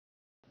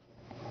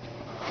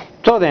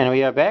So then,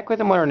 we are back with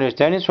more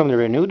understandings from the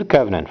Renewed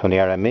Covenant, from the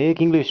Aramaic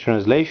English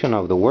translation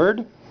of the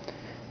Word.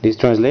 This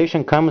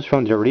translation comes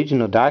from the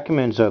original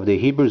documents of the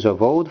Hebrews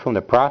of old, from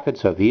the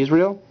prophets of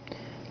Israel,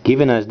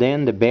 giving us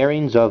then the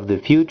bearings of the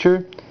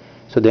future,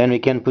 so then we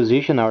can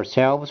position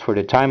ourselves for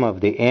the time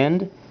of the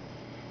end.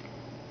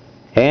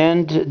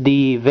 And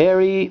the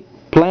very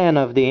plan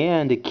of the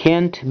end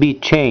can't be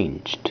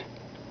changed.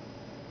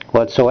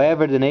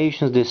 Whatsoever the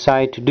nations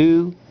decide to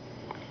do,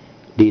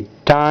 the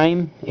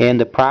time and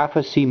the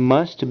prophecy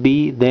must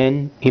be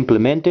then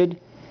implemented,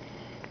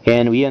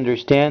 and we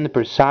understand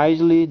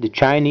precisely the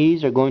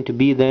Chinese are going to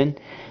be then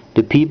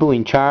the people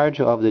in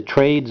charge of the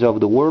trades of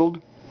the world.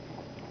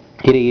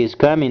 It is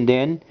coming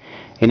then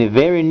in a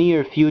very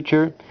near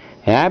future,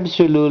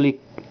 absolutely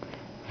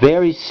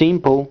very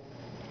simple,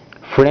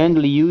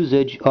 friendly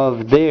usage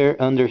of their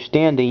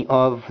understanding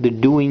of the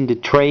doing the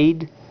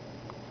trade,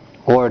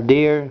 or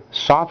their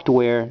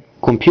software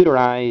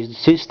computerized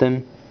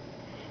system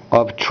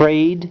of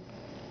trade,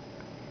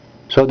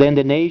 so then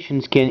the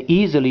nations can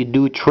easily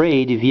do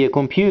trade via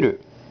computer.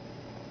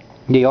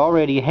 They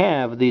already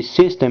have this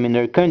system in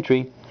their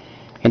country,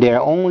 and they are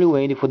only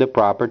waiting for the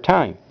proper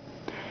time.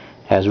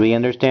 As we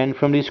understand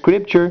from the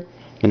scripture,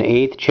 in the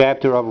 8th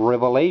chapter of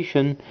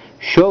Revelation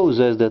shows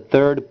us the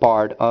third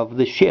part of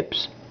the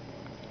ships.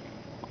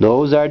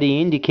 Those are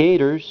the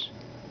indicators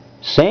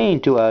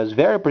saying to us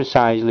very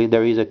precisely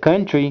there is a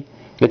country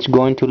that's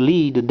going to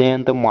lead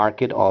then the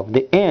market of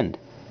the end.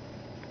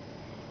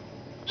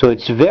 So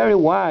it's very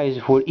wise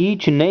for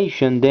each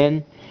nation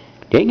then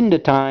taking the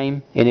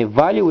time and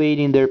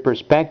evaluating their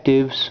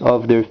perspectives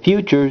of their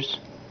futures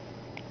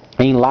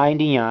and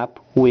lining up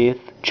with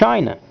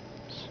China.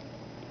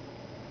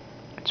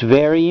 It's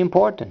very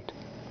important,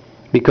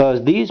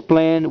 because this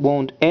plan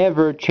won't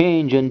ever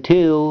change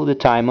until the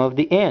time of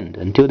the end,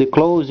 until the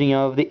closing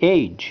of the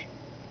age.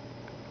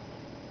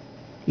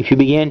 If you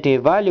begin to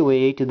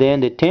evaluate,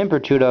 then the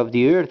temperature of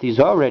the earth is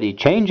already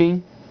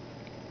changing.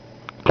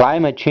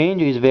 Climate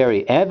change is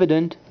very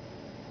evident.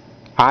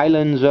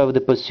 Islands of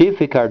the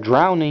Pacific are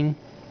drowning.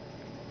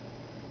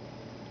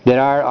 There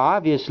are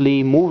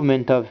obviously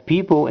movement of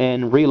people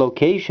and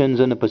relocations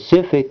in the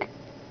Pacific.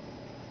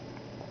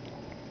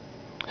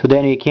 So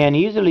then we can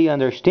easily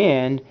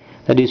understand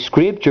that the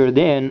scripture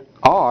then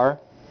are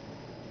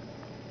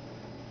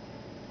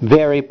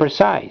very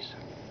precise.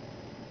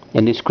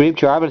 And the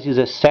scripture obviously is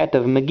a set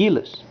of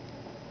Megillahs.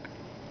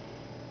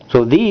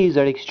 So these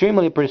are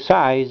extremely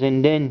precise,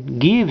 and then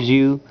gives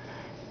you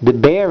the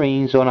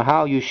bearings on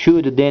how you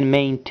should then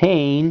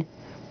maintain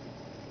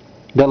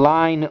the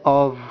line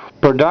of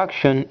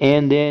production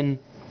and then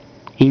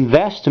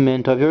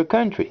investment of your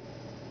country.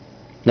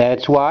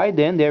 That's why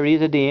then there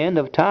is at the end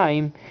of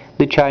time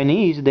the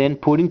Chinese then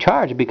put in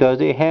charge, because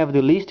they have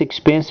the least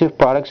expensive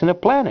products on the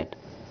planet.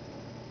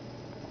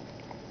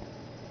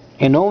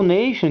 And no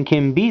nation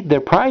can beat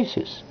their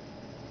prices.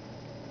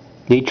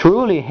 They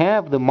truly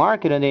have the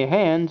market in their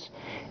hands,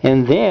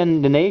 and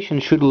then the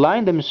nations should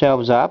line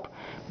themselves up,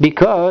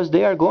 because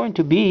they are going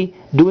to be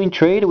doing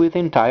trade with the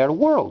entire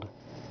world.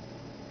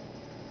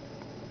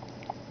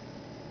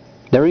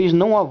 There is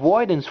no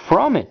avoidance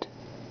from it.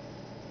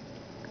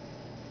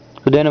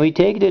 So then we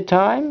take the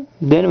time,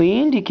 then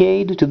we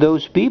indicate to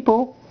those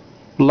people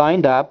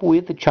lined up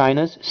with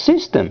China's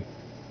system.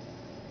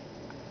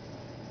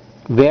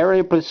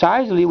 Very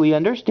precisely we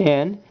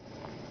understand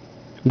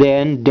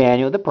then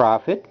Daniel the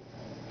prophet,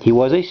 he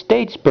was a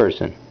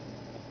statesperson.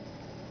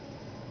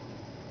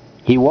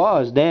 He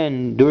was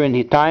then, during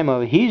the time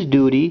of his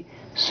duty,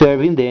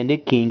 serving then the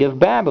king of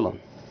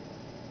Babylon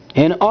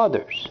and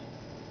others.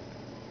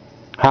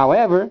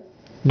 However,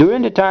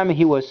 during the time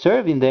he was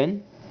serving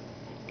then,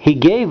 he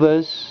gave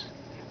us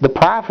the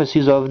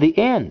prophecies of the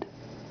end.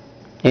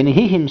 And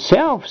he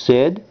himself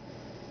said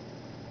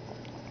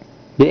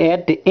that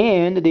at the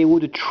end they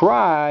would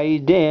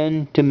try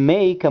then to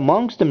make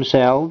amongst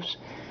themselves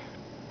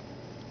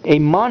a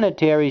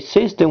monetary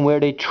system where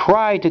they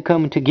try to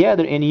come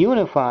together and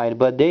unified,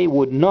 but they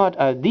would not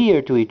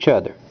adhere to each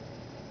other.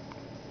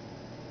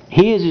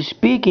 He is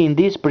speaking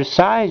this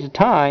precise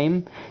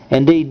time,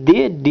 and they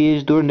did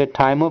this during the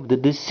time of the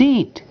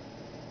deceit.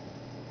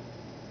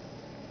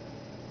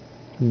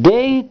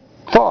 They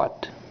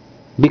thought,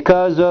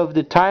 because of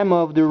the time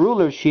of the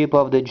rulership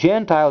of the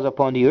Gentiles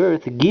upon the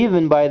earth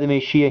given by the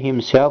Messiah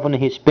himself, and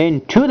he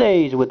spent 2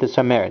 days with the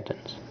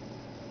Samaritans,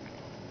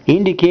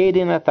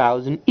 indicating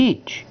 1,000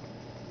 each.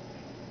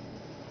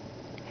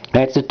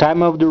 That's the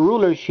time of the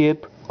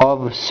rulership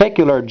of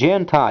secular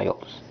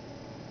Gentiles.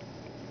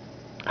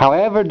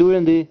 However,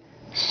 during the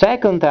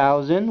second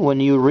 1,000, when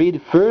you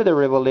read further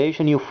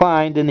Revelation, you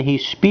find that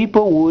his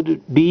people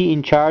would be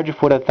in charge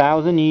for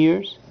 1,000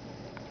 years.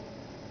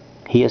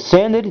 He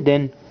ascended,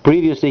 then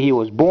previously he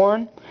was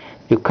born.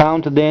 You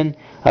count then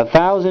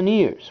 1,000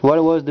 years.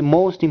 What was the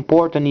most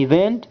important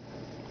event?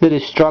 The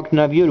destruction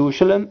of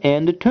Jerusalem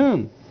and the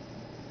tomb.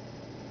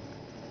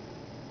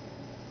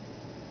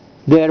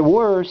 There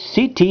were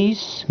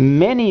cities,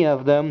 many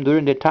of them,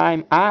 during the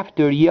time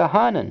after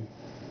Yohanan.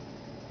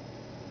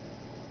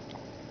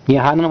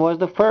 Yohanan was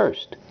the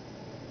first.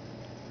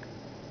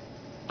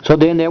 So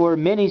then there were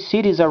many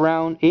cities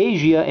around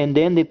Asia, and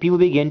then the people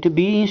began to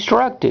be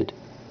instructed.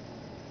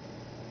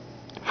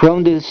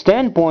 From the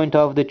standpoint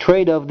of the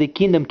trade of the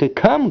kingdom to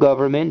come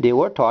government, they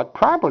were taught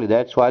properly.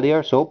 That's why they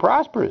are so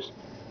prosperous.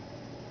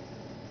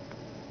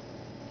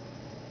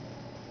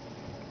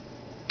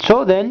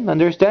 So then,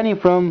 understanding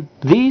from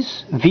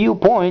this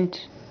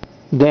viewpoint,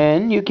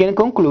 then you can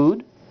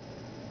conclude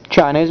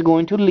China is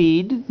going to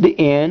lead the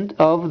end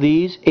of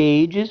these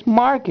ages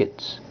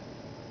markets.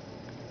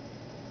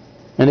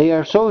 And they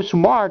are so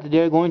smart, they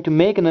are going to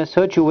make it in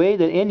such a way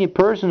that any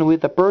person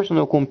with a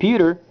personal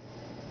computer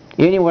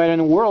anywhere in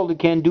the world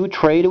can do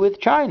trade with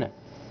China.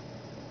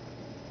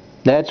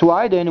 That's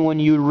why then when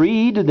you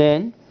read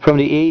then from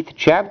the 8th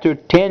chapter,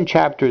 10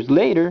 chapters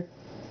later,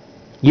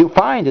 you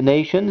find the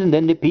nations and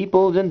then the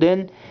peoples and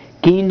then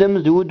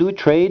kingdoms do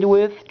trade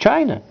with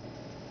China.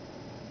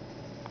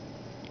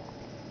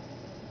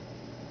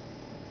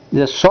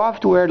 The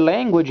software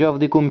language of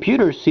the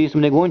computer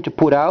system they're going to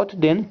put out,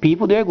 then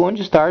people they're going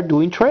to start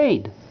doing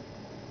trade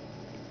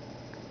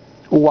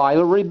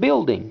while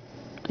rebuilding.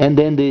 And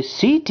then the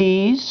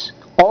cities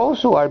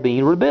also are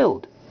being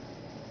rebuilt.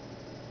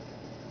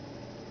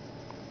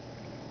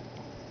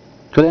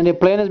 So then the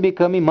plan is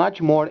becoming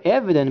much more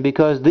evident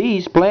because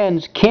these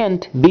plans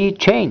can't be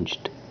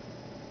changed.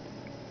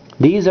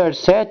 These are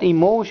set in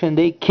motion,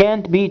 they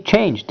can't be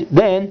changed.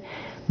 Then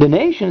the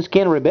nations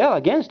can rebel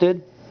against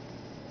it.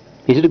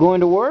 Is it going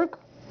to work?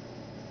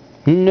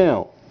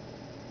 No.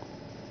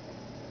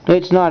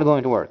 It's not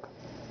going to work.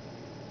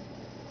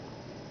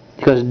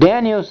 Because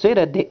Daniel said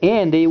at the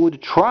end they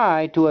would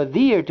try to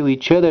adhere to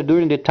each other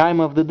during the time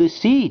of the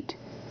deceit.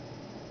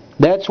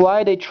 That's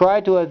why they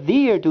tried to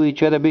adhere to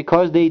each other,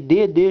 because they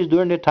did this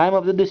during the time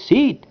of the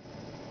deceit.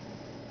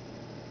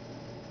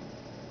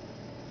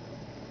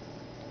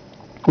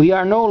 We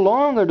are no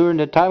longer during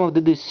the time of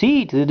the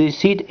deceit. The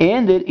deceit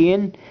ended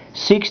in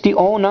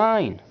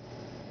 6009.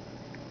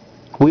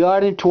 We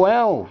are in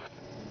 12.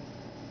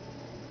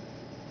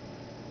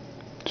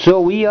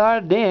 So we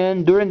are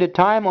then during the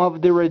time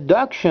of the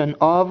reduction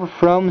of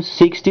from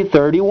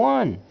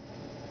 6031.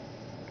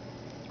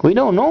 We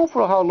don't know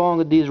for how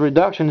long this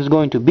reduction is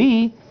going to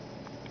be,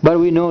 but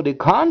we know the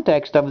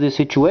context of the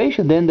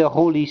situation. Then the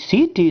holy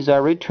cities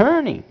are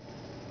returning.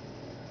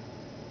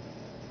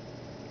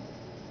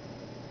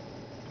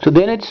 So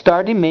then it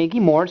started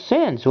making more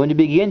sense. When you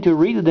begin to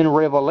read it in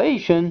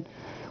Revelation,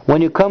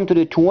 when you come to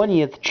the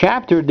 20th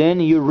chapter, then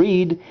you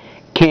read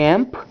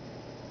camp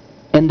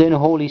and then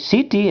holy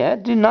city.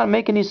 That did not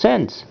make any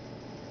sense.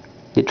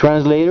 The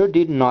translator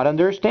did not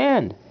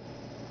understand.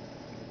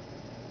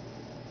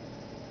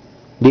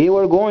 They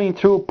were going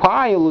through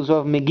piles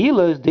of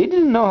Megillas. They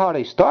didn't know how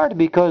to start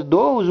because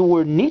those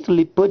were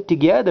neatly put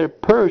together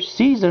per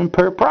season,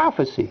 per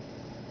prophecy.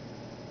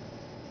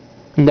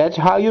 And that's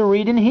how you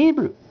read in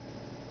Hebrew.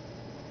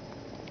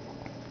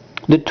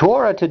 The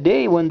Torah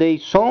today, when they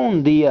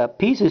sewn the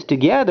pieces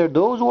together,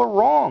 those were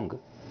wrong.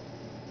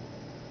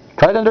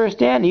 Try to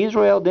understand,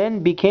 Israel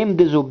then became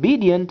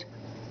disobedient,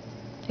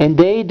 and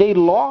they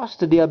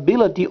lost the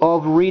ability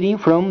of reading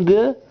from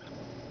the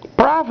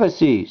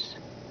prophecies.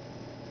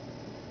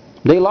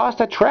 They lost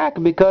a track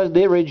because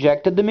they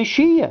rejected the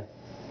Messiah.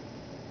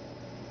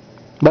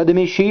 But the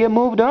Messiah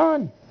moved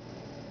on.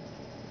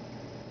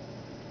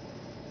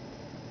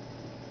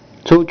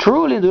 So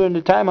truly during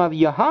the time of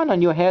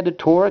Yohanan you had the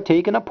Torah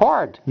taken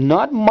apart,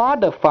 not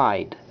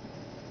modified,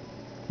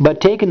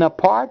 but taken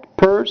apart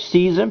per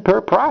season,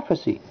 per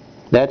prophecy.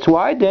 That's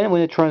why then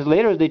when the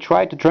translators they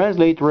tried to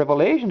translate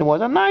Revelation, it was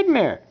a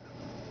nightmare.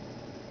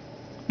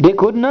 They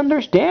couldn't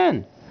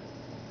understand.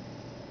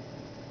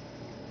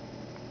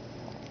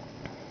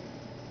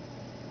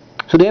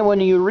 So then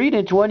when you read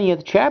the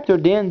 20th chapter,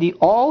 then the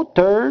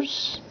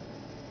altars,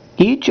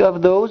 each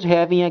of those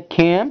having a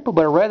camp,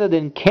 but rather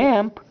than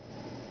camp,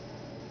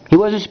 he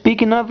was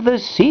speaking of the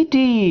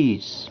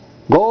cities.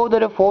 Go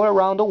therefore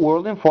around the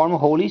world and form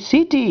holy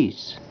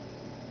cities.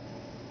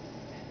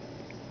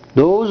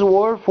 Those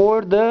were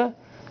for the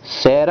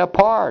set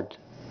apart,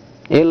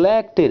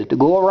 elected, to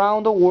go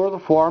around the world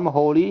and form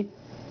holy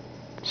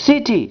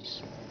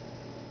cities.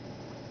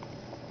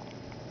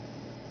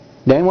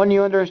 Then when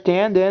you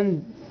understand,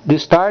 then the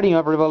starting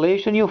of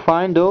Revelation, you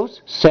find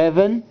those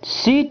 7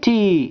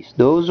 cities.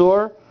 Those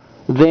are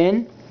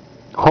then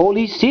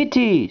holy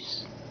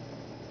cities.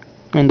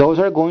 And those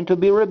are going to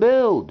be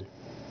rebuilt.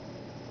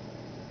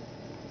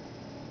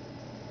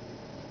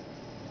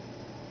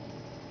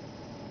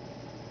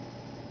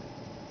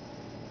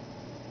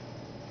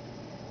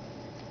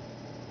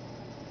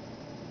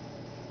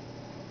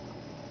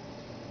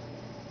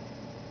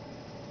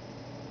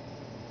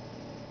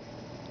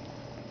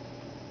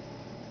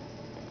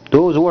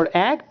 Those were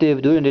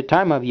active during the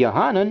time of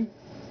Yohanan,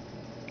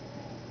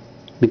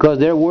 because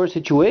there were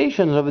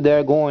situations over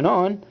there going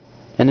on,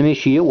 and the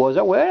Messiah was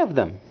aware of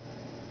them.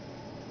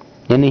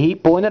 And he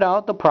pointed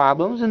out the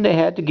problems, and they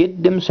had to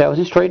get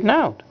themselves straightened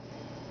out.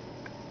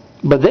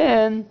 But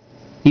then,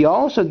 he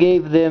also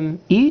gave them,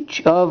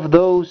 each of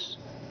those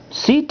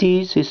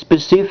cities, a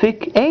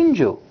specific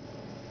angel.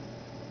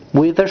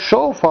 with a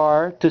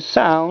shofar to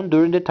sound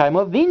during the time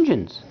of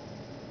vengeance.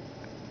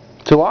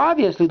 So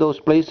obviously those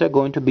places are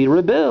going to be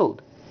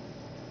rebuilt.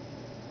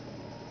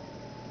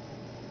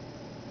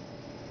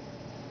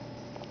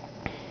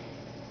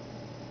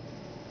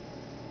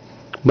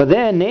 But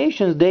then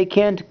nations, they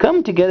can't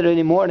come together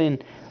anymore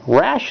and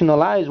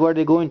rationalize what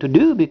they're going to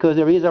do because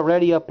there is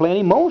already a plan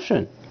in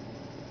motion.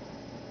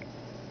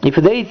 If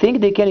they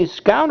think they can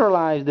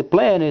scoundrelize the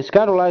plan and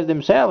scoundrelize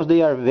themselves,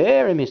 they are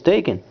very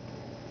mistaken.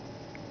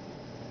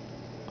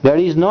 There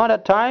is not a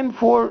time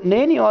for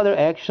any other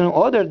action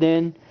other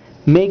than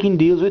making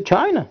deals with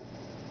China.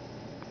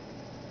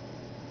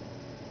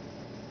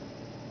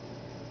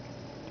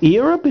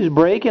 Europe is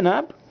breaking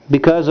up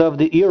because of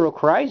the euro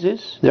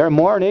crisis. There are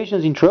more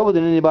nations in trouble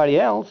than anybody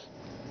else.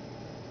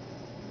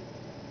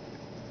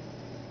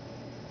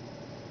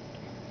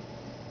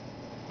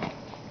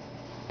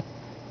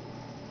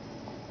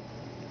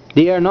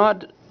 They are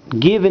not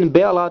giving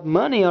bailout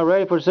money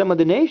already for some of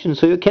the nations,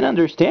 so you can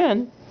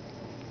understand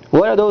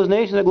what are those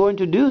nations are going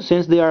to do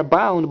since they are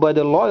bound by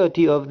the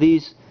loyalty of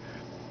this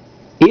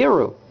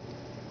euro.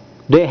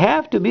 They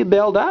have to be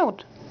bailed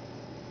out.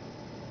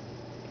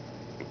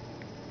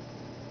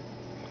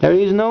 There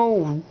is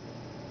no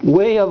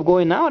way of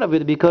going out of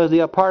it because they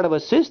are part of a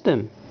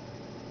system.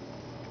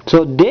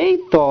 So they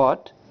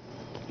thought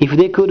if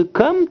they could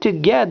come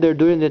together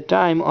during the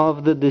time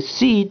of the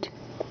deceit,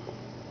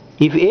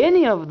 if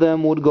any of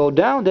them would go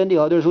down, then the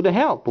others would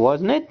help,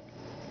 wasn't it?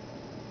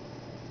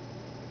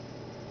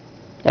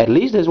 At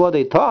least that's what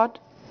they thought.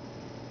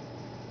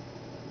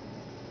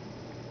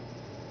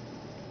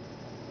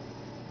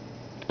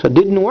 So it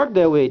didn't work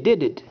that way,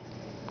 did it?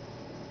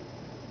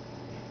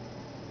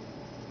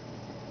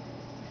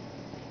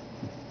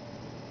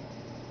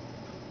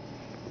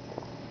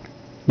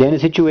 Then the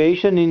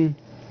situation in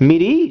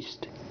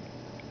Mideast.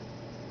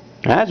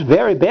 That's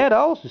very bad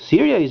also.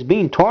 Syria is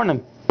being torn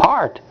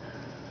apart.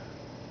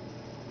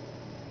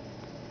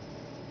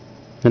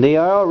 And they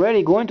are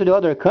already going to the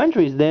other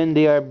countries, then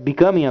they are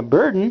becoming a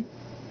burden.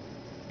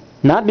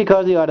 Not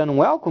because they are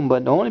unwelcome,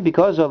 but only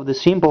because of the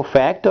simple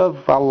fact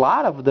of a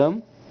lot of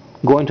them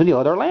going to the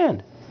other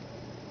land.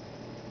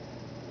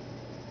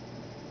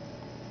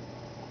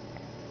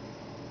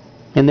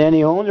 And then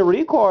the only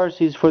recourse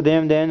is for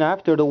them then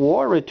after the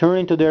war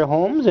returning to their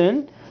homes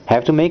and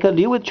have to make a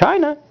deal with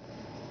China.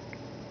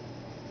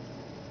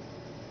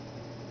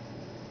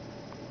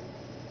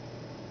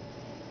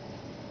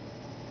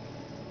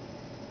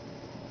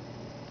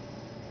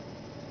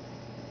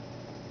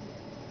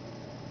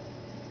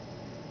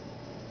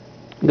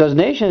 Because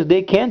nations,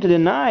 they can't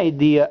deny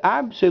the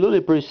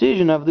absolute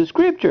precision of the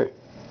Scripture.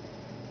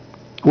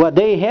 What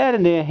they had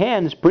in their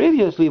hands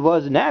previously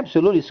was an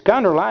absolutely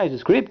scandalized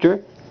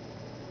Scripture.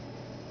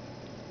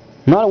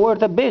 Not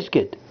worth a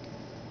biscuit.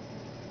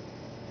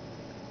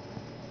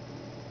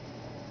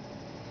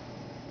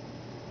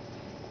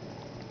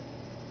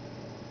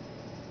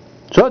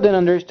 So then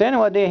understand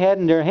what they had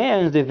in their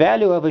hands, the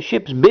value of a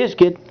ship's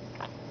biscuit,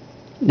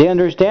 they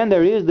understand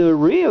there is the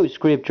real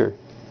Scripture.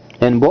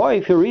 And boy,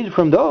 if you read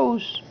from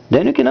those,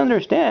 then you can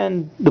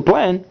understand the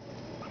plan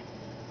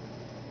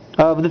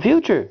of the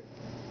future.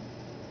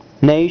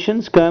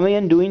 Nations coming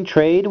and doing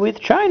trade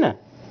with China.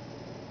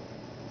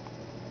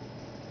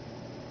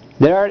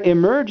 There are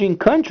emerging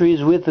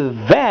countries with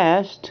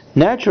vast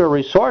natural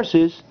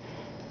resources,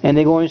 and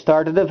they're going to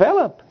start to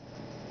develop.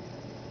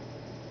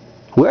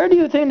 Where do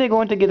you think they're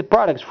going to get the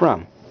products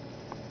from?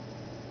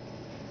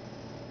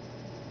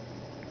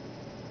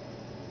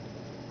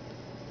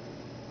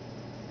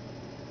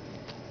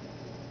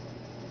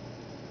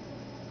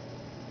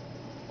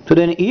 So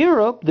then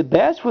Europe, the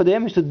best for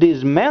them is to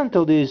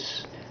dismantle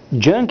this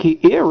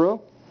junky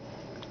euro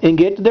and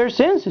get to their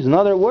senses. In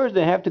other words,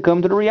 they have to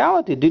come to the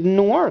reality. It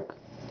didn't work.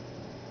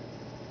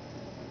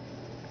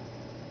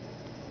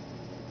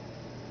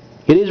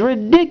 It is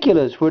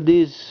ridiculous for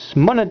this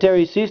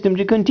monetary system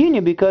to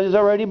continue because it's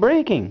already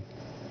breaking.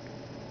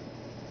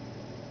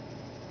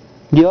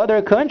 The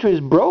other countries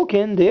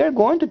broken, they are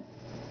going to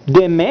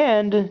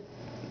demand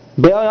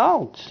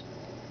bailouts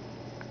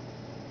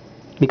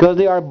because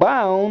they are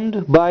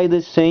bound by the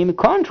same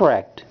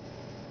contract.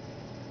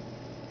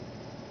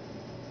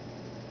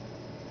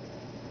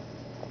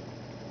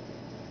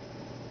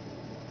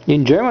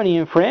 In Germany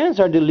and France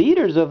are the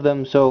leaders of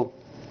them, so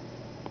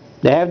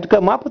they have to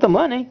come up with the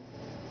money.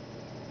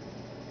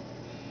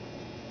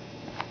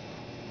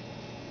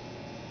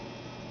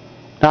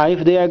 Now,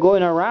 if they are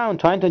going around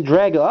trying to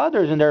drag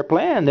others in their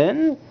plan,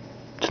 then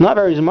it's not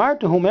very smart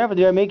to whomever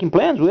they are making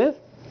plans with.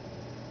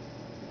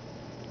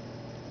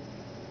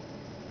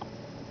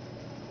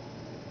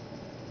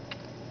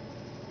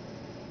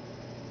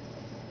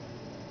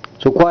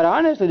 So quite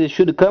honestly, they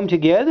should come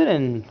together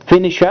and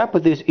finish up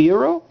with this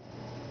euro.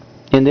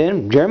 And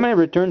then Germany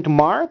return to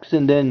marks,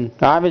 and then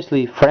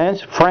obviously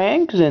France,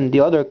 francs, and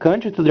the other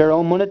countries to their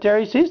own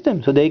monetary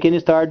system, so they can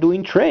start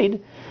doing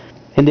trade.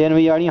 And then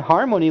we are in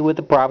harmony with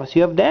the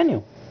prophecy of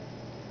Daniel.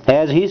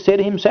 As he said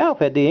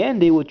himself, at the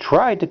end they would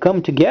try to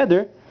come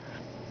together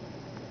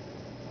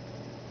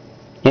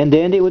And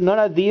then they would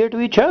not adhere to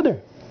each other.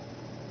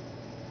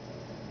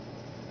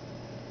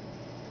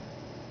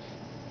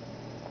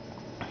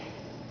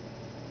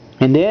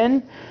 And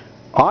then,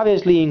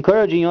 obviously,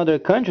 encouraging other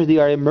countries, they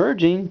are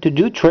emerging to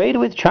do trade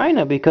with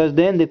China, because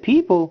then the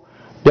people,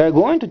 they're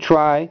going to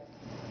try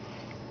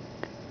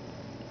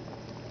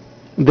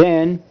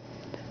then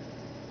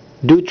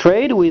do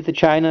trade with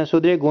China, so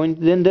they're going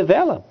to then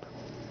develop.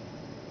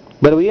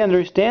 But we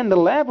understand the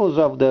levels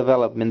of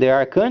development. There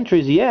are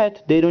countries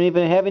yet, they don't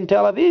even have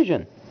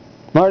television,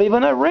 not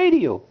even a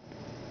radio.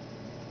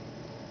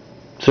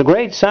 It's a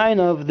great sign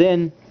of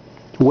then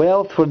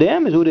wealth for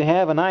them is would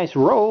have a nice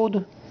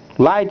road,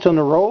 lights on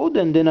the road,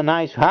 and then a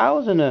nice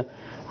house and a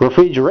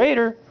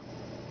refrigerator,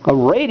 a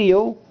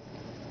radio.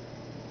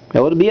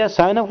 That would be a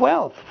sign of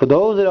wealth. For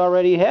those that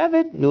already have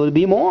it, it would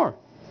be more.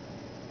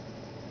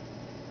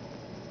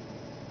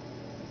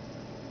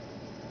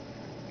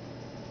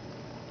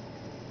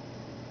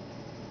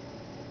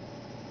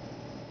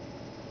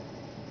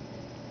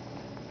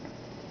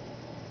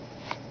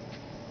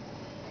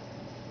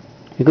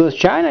 Because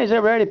China is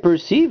already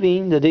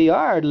perceiving that they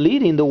are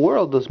leading the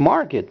world's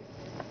market.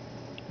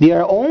 They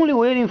are only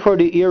waiting for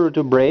the euro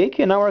to break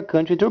and our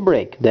country to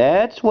break.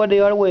 That's what they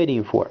are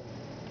waiting for.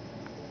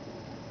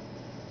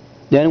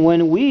 Then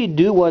when we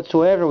do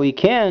whatsoever we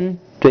can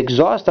to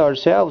exhaust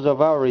ourselves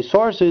of our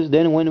resources,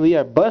 then when we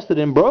are busted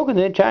and broken,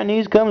 then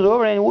Chinese comes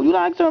over and, would you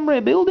like some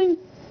rebuilding?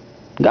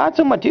 Got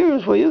some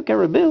materials for you, can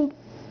rebuild.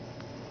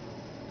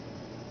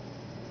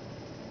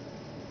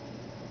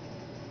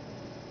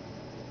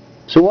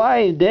 So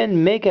why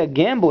then make a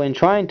gamble in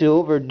trying to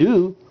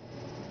overdo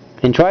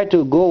and try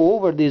to go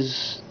over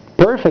this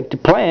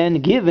perfect plan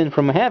given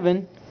from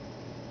heaven?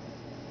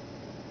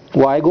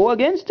 Why go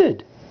against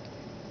it?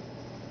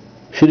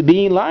 Should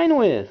be in line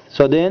with.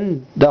 So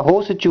then the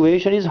whole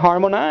situation is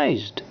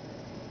harmonized.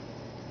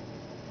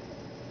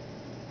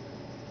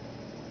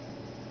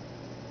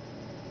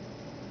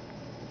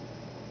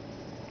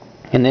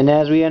 And then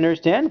as we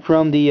understand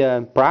from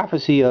the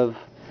prophecy of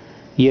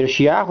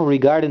Yeshayahu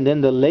regarding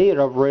then the layer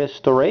of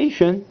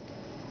restoration,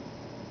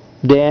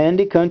 then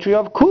the country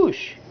of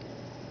Cush,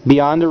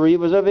 beyond the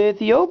rivers of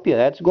Ethiopia,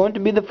 that's going to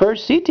be the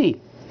first city.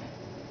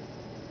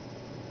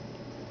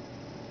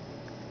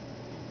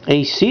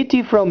 A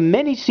city from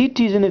many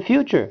cities in the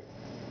future.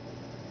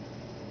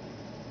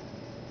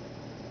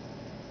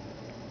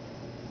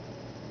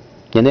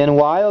 And then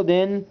while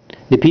then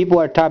the people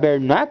are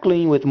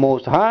tabernacling with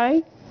Most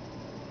High,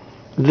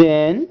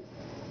 then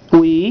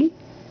we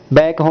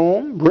back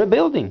home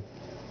rebuilding.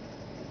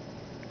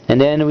 And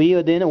then we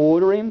are then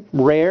ordering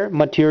rare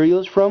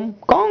materials from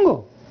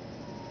Congo.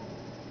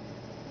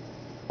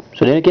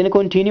 So then it can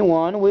continue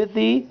on with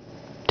the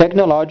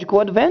technological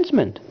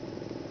advancement.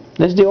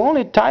 That's the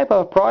only type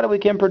of product we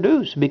can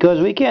produce, because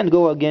we can't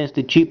go against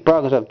the cheap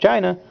products of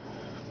China.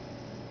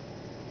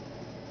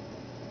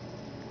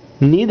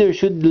 Neither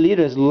should the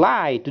leaders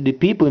lie to the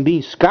people and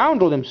being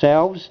scoundrel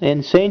themselves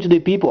and saying to the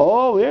people,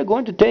 oh, we're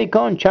going to take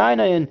on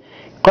China and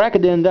crack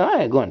them down. How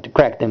are you going to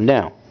crack them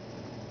down?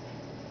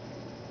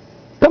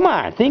 Come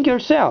on, think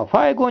yourself. How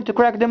are you going to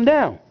crack them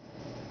down?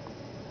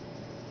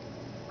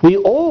 We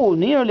owe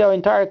nearly our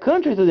entire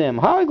country to them.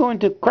 How are you going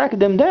to crack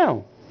them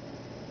down?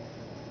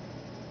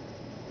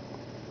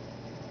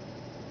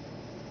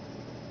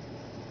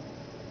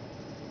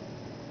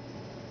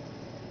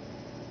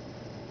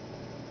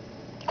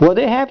 What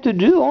they have to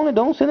do, only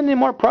don't send any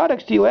more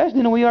products to U.S.,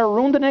 then we are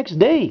ruined the next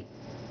day.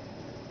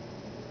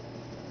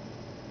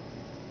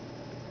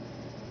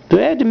 So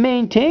we have to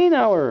maintain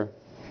our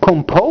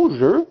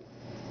composure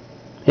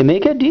and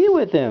make a deal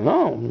with them.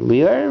 Oh,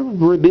 we are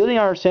rebuilding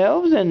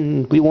ourselves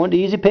and we want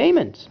easy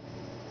payments.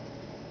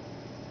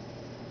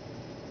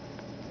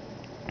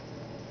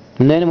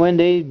 And then when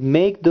they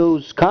make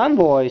those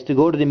convoys to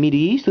go to the Middle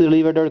East to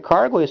deliver their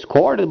cargo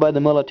escorted by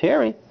the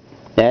military,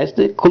 that's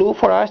the clue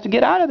for us to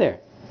get out of there.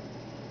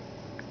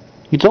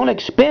 It's on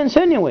expense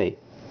anyway.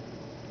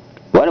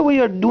 What are we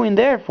doing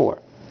there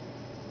for?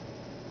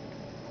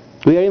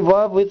 We are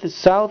involved with the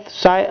South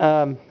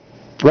side,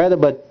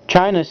 but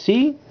China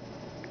Sea.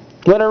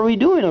 What are we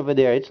doing over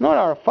there? It's not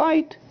our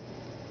fight.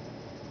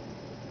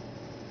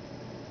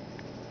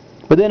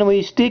 But then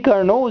we stick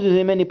our noses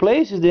in many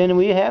places. Then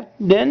we have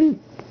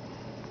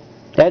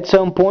at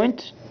some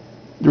point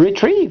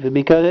retrieve,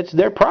 because it's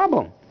their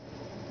problem.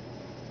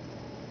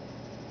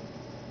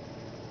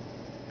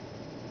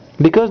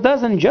 Because it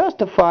doesn't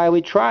justify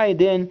we try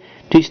then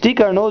to stick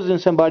our noses in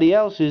somebody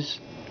else's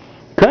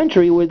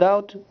country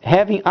without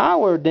having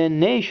our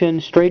then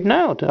nation straighten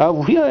out.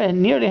 We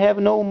nearly have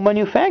no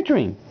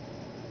manufacturing.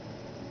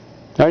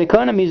 Our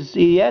economy is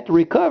yet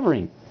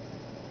recovering.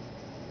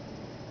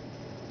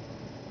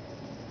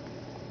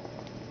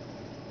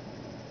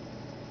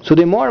 So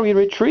the more we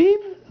retrieve,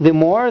 the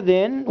more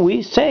then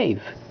we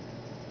save.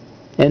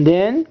 And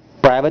then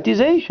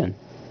privatization.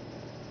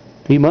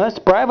 We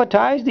must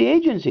privatize the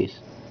agencies.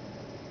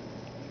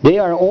 They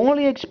are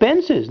only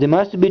expenses. They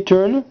must be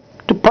turned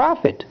to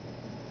profit.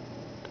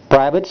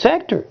 Private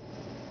sector.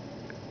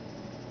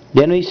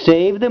 Then we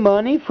save the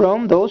money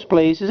from those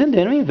places and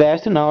then we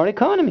invest in our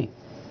economy,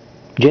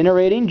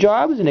 generating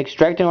jobs and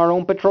extracting our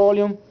own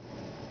petroleum,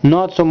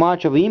 not so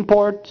much of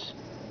imports,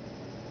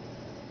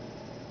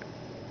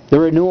 the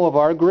renewal of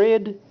our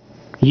grid,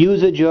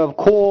 usage of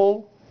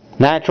coal,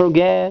 natural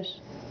gas,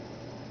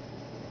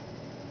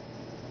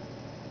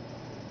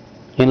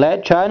 and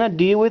let China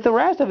deal with the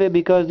rest of it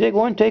because they're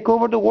going to take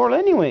over the world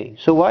anyway.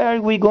 So why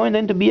are we going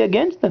then to be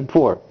against them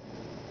for?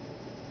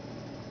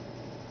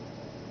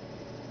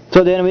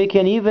 So then we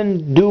can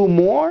even do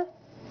more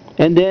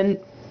and then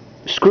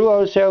screw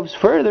ourselves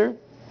further,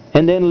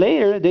 and then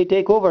later they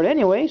take over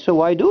anyway, so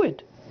why do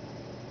it?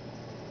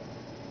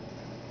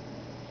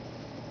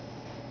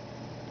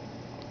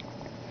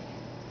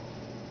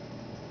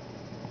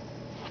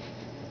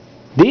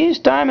 This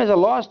time is a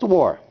lost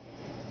war.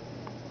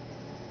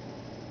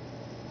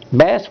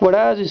 Best for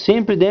us is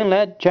simply then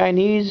let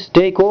Chinese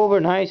take over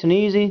nice and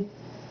easy.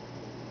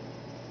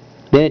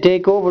 They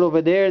take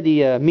over there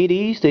the Middle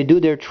East, they do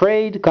their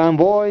trade,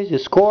 convoys,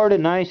 escort it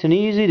nice and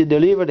easy, they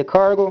deliver the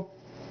cargo.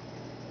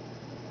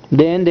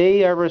 Then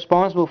they are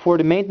responsible for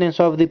the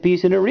maintenance of the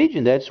peace in the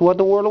region. That's what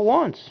the world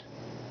wants.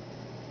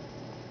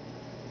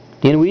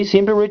 And we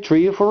simply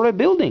retrieve for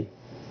rebuilding.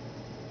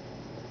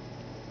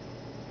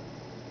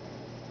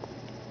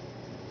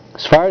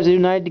 As far as the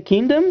United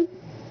Kingdom,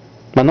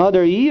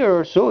 another year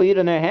or so, year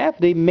and a half,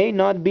 they may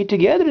not be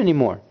together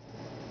anymore.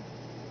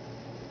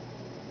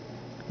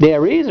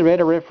 There is a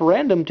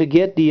referendum to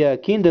get the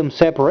kingdom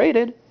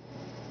separated.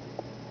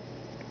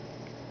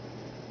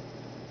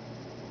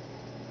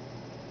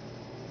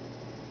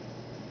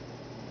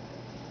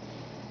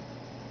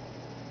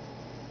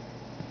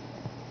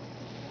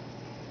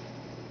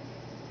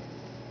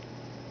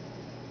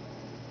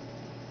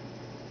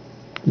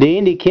 The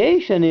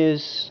indication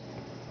is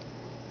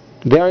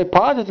very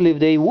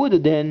positive they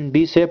would then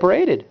be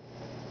separated.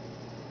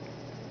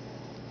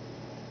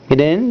 And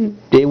then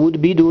they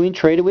would be doing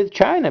trade with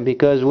China,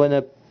 because when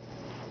a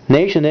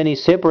nation then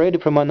is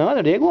separated from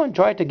another, they're going to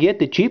try to get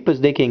the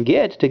cheapest they can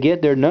get to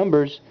get their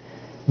numbers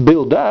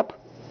built up,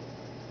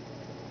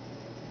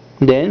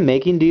 then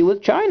making deal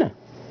with China.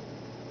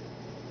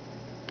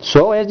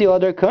 So as the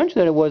other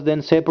country that was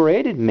then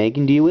separated,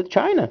 making deal with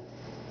China.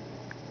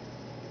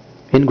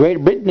 In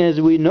Great Britain,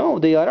 as we know,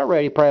 they are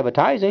already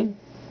privatizing.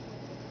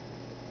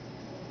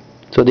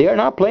 So they are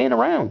not playing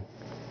around.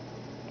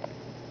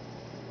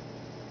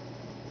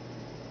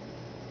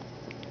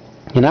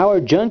 And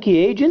our junkie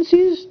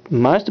agencies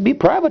must be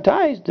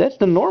privatized. That's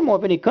the normal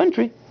of any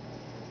country.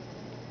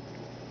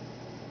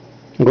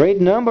 A great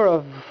number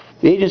of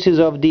agencies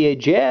of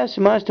DHS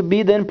must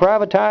be then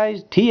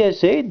privatized.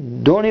 TSA,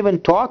 don't even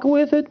talk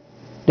with it.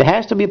 It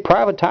has to be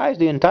privatized,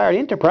 the entire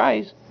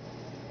enterprise.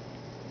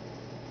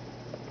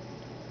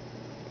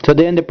 So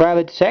then the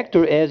private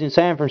sector, as in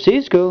San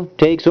Francisco,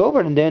 takes over,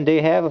 and then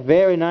they have a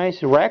very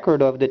nice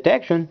record of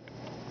detection.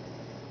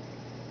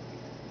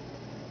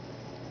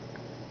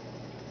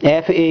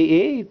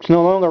 FAA is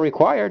no longer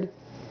required.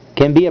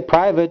 Can be a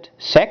private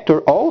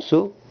sector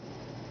also.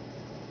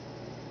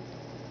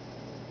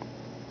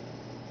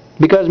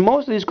 Because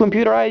most of these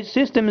computerized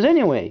systems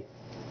anyway.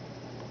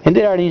 And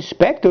there are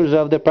inspectors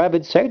of the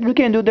private sector who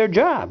can do their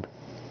job.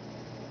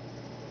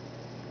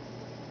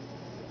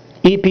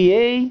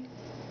 EPA,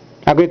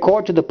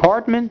 Agriculture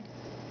Department,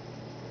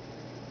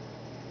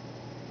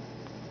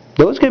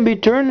 those can be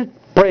turned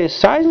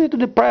precisely to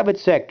the private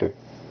sector.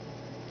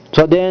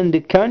 So then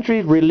the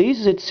country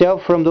releases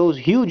itself from those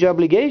huge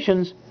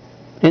obligations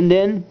and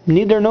then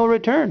neither no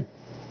return.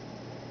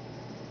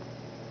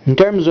 In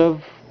terms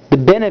of the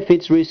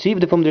benefits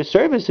received from their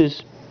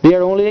services, they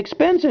are only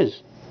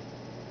expenses.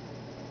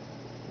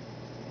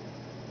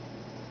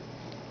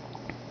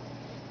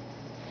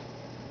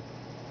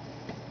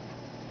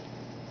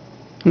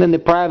 And then the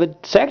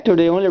private sector,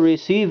 they only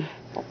receive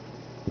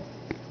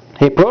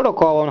a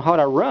protocol on how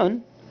to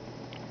run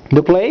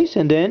the place,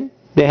 and then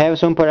they have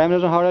some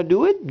parameters on how to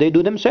do it. They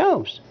do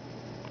themselves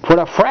for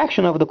a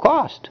fraction of the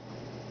cost.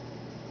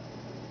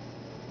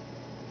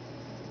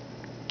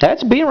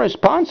 That's being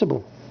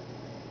responsible.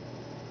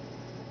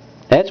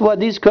 That's what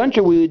this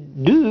country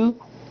would do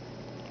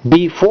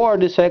before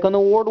the Second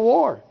World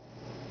War.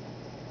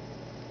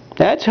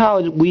 That's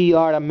how we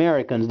are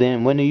Americans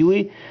then, when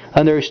we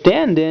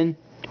understand then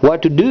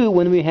what to do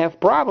when we have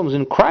problems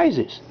and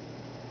crises.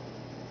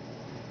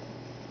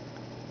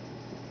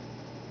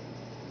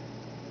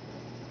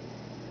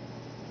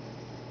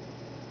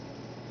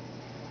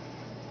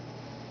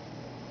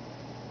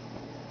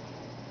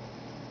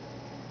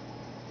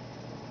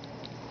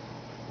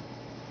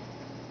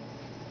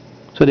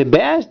 So the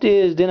best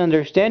is then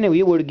understanding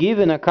we were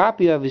given a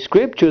copy of the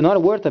scripture,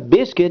 not worth a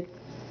biscuit,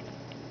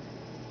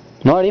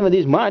 not even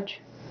this much,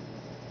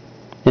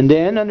 and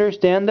then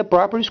understand the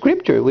proper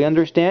scripture. We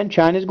understand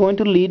China is going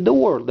to lead the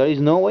world. There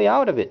is no way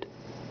out of it.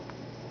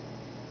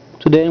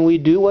 So then we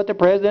do what the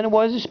president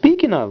was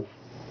speaking of,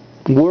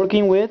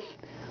 working with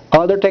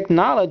other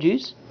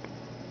technologies,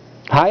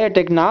 higher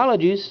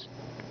technologies,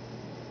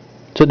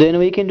 so then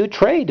we can do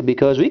trade,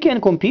 because we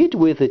can compete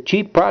with the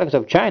cheap products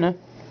of China.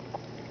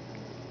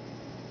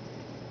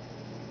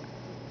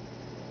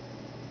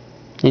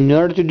 In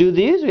order to do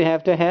this, we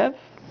have to have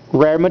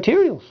rare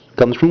materials. It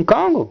comes from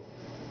Congo.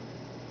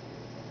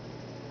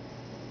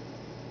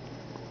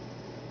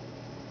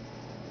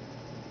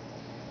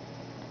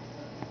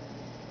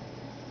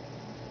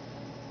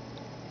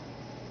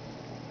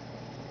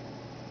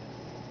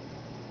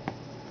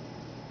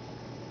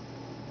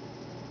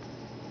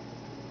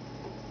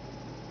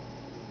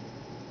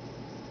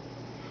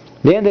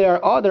 Then there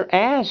are other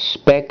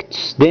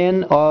aspects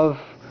then of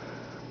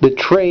the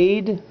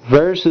trade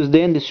versus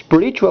then the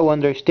spiritual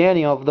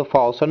understanding of the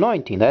false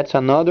anointing. That's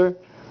another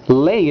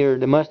layer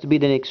that must be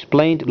then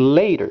explained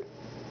later.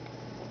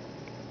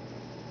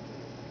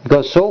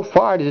 Because so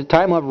far the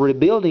time of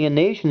rebuilding a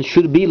nation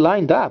should be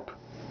lined up.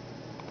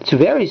 It's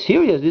very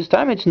serious. This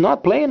time it's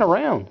not playing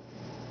around.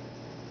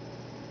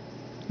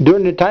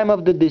 During the time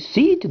of the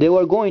deceit, they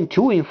were going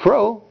to and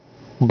fro,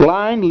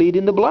 blind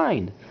leading the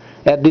blind.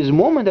 At this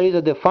moment there is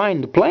a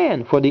defined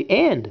plan for the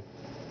end.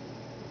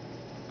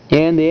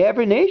 And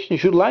every nation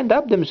should line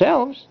up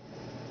themselves.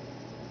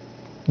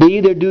 They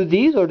either do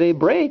this or they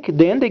break,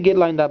 then they get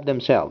lined up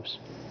themselves.